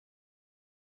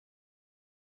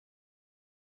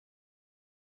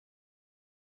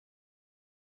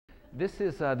This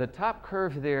is the top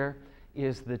curve there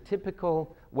is the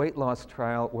typical weight loss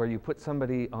trial where you put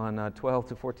somebody on 12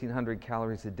 to 1,400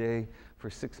 calories a day for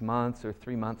 6 months or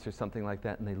 3 months or something like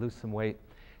that, and they lose some weight.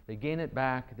 They gain it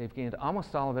back. They've gained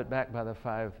almost all of it back by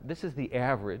the this is the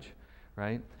average,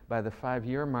 right, by the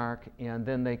 5-year mark, and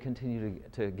then they continue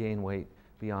to gain weight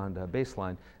beyond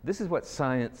baseline. This is what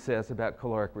science says about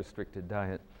caloric restricted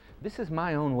diet. This is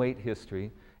my own weight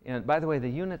history, and by the way, the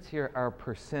units here are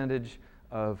percentage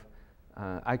of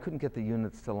I couldn't get the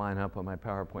units to line up on my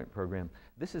PowerPoint program.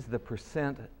 This is the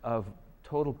percent of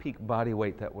total peak body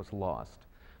weight that was lost.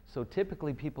 So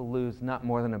typically people lose not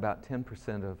more than about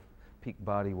 10% of peak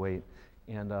body weight.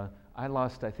 And I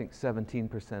lost, I think,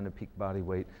 17% of peak body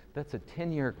weight. That's a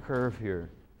 10-year curve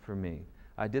here for me.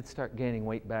 I did start gaining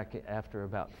weight back after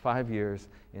about 5 years,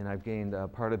 and I've gained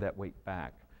part of that weight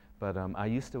back. But I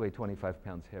used to weigh 25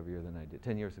 pounds heavier than I did.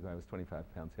 10 years ago, I was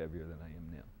 25 pounds heavier than I am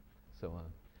now. So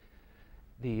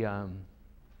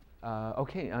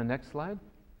next slide.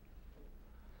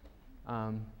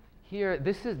 Here,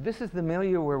 this is the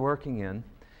milieu we're working in,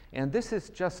 and this is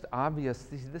just obvious.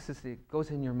 It goes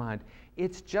in your mind.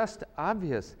 It's just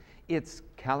obvious. It's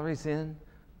calories in,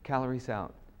 calories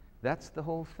out. That's the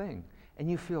whole thing. And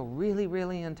you feel really,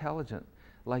 really intelligent,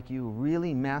 like you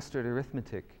really mastered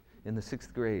arithmetic in the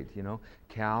 6th grade. You know,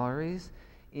 calories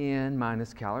in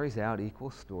minus calories out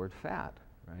equals stored fat,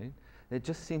 right? It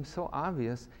just seems so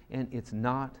obvious, and it's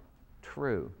not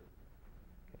true.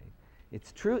 Okay?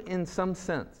 It's true in some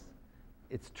sense.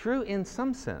 It's true in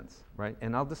some sense, right?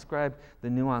 And I'll describe the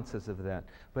nuances of that.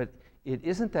 But it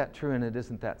isn't that true, and it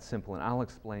isn't that simple, and I'll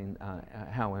explain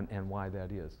how and why that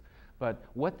is. But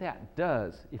what that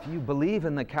does, if you believe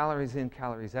in the calories in,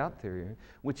 calories out theory,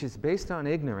 which is based on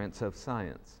ignorance of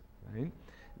science, right,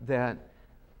 that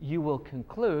you will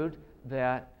conclude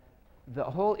that the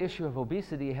whole issue of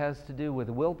obesity has to do with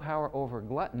willpower over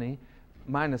gluttony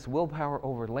minus willpower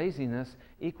over laziness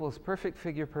equals perfect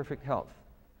figure, perfect health.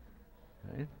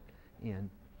 Right? And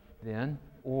then,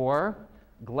 or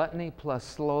gluttony plus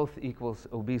sloth equals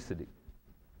obesity.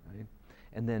 Right?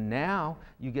 And then now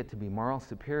you get to be moral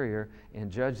superior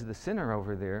and judge the sinner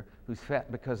over there who's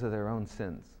fat because of their own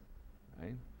sins.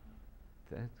 Right?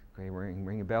 That's okay.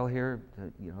 Ring a bell here.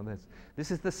 You know,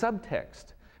 this is the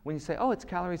subtext. When you say, oh, it's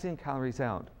calories in, calories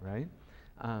out, right?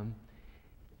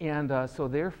 So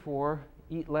therefore,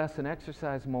 eat less and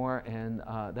exercise more, and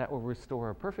that will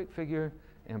restore a perfect figure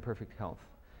and perfect health.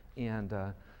 And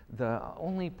the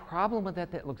only problem with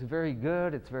that looks very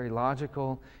good, it's very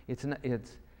logical, it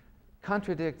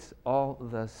contradicts all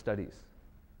the studies,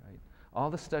 right?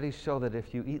 All the studies show that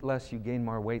if you eat less, you gain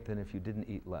more weight than if you didn't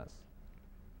eat less.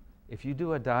 If you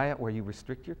do a diet where you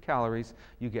restrict your calories,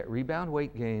 you get rebound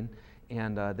weight gain.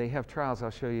 And they have trials.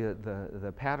 I'll show you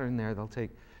the pattern there.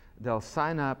 They'll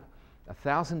sign up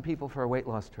 1,000 people for a weight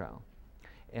loss trial,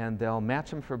 and they'll match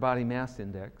them for body mass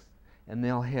index, and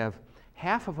they'll have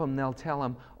half of them, they'll tell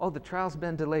them, oh, the trial's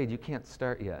been delayed, you can't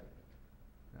start yet,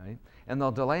 right? And they'll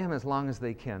delay them as long as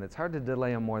they can. It's hard to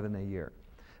delay them more than a year.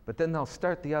 But then they'll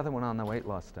start the other one on the weight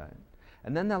loss diet.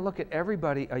 And then they'll look at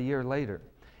everybody a year later,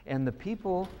 and the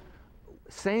people,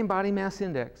 same body mass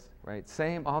index, right?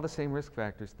 All the same risk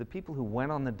factors. The people who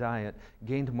went on the diet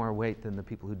gained more weight than the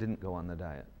people who didn't go on the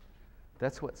diet.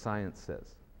 That's what science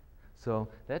says. So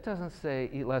that doesn't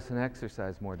say eat less and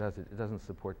exercise more, does it? It doesn't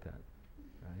support that,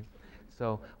 right?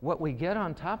 So what we get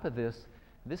on top of this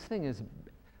thing is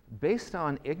based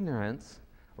on ignorance,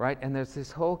 right? And there's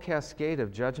this whole cascade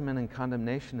of judgment and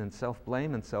condemnation and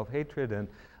self-blame and self-hatred and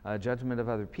judgment of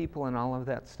other people and all of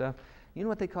that stuff. You know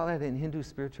what they call that in Hindu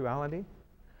spirituality?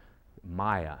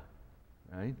 Maya.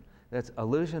 Right? That's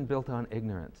illusion built on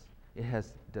ignorance. It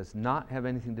does not have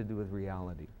anything to do with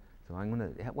reality. So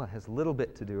it has a little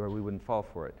bit to do, or we wouldn't fall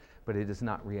for it, but it is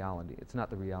not reality. It's not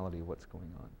the reality of what's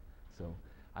going on. So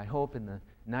I hope in the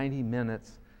 90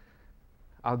 minutes,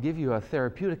 I'll give you a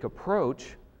therapeutic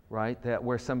approach, right, that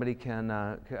where somebody can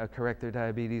correct their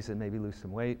diabetes and maybe lose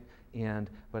some weight.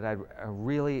 But I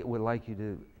really would like you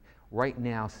to right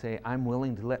now say, I'm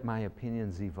willing to let my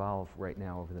opinions evolve right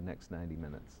now over the next 90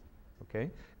 minutes.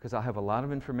 Okay? Because I'll have a lot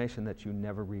of information that you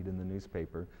never read in the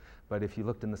newspaper, but if you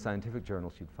looked in the scientific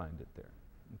journals, you'd find it there.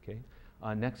 Okay?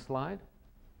 Next slide.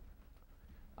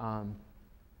 It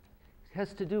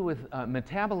has to do with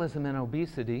metabolism and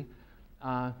obesity.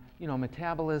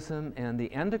 Metabolism and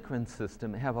the endocrine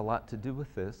system have a lot to do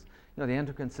with this. The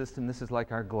endocrine system, this is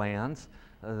like our glands.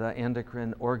 The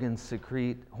endocrine organs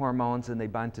secrete hormones, and they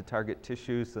bind to target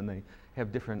tissues, and they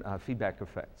have different feedback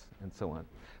effects, and so on.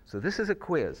 So this is a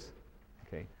quiz.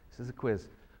 Okay, this is a quiz.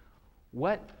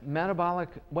 What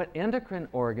endocrine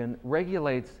organ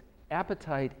regulates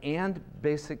appetite and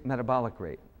basic metabolic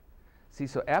rate. See,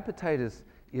 so appetite is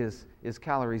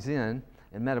calories in,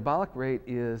 and metabolic rate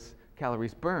is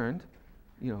calories burned.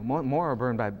 You know, more are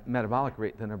burned by metabolic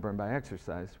rate than are burned by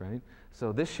exercise, right?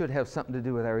 So this should have something to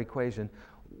do with our equation.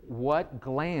 What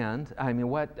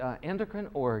endocrine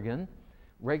organ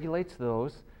regulates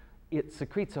those? It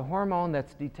secretes a hormone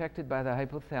that's detected by the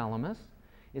hypothalamus.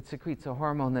 It secretes a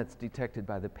hormone that's detected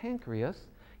by the pancreas.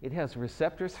 It has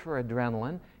receptors for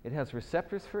adrenaline. It has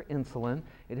receptors for insulin.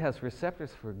 It has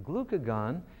receptors for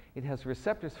glucagon. It has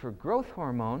receptors for growth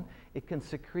hormone. It can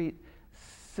secrete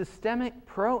systemic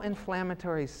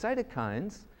pro-inflammatory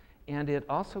cytokines, and it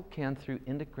also can, through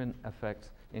endocrine effects,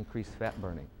 increase fat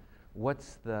burning.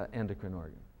 What's the endocrine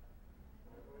organ?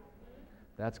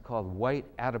 That's called white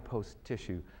adipose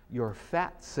tissue. Your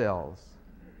fat cells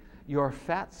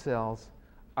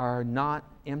are not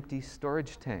empty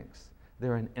storage tanks.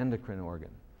 They're an endocrine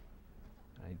organ.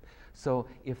 Right? So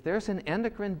if there's an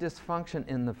endocrine dysfunction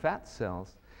in the fat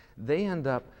cells, they end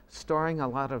up storing a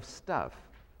lot of stuff,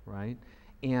 right?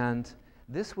 And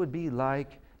this would be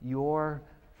like your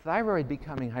thyroid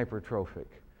becoming hypertrophic,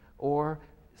 or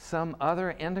some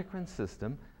other endocrine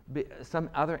system, some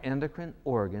other endocrine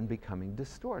organ becoming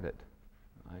distorted,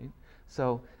 right?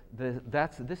 So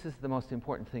this is the most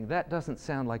important thing. That doesn't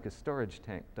sound like a storage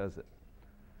tank, does it?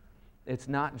 It's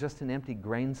not just an empty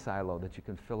grain silo that you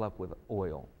can fill up with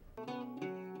oil.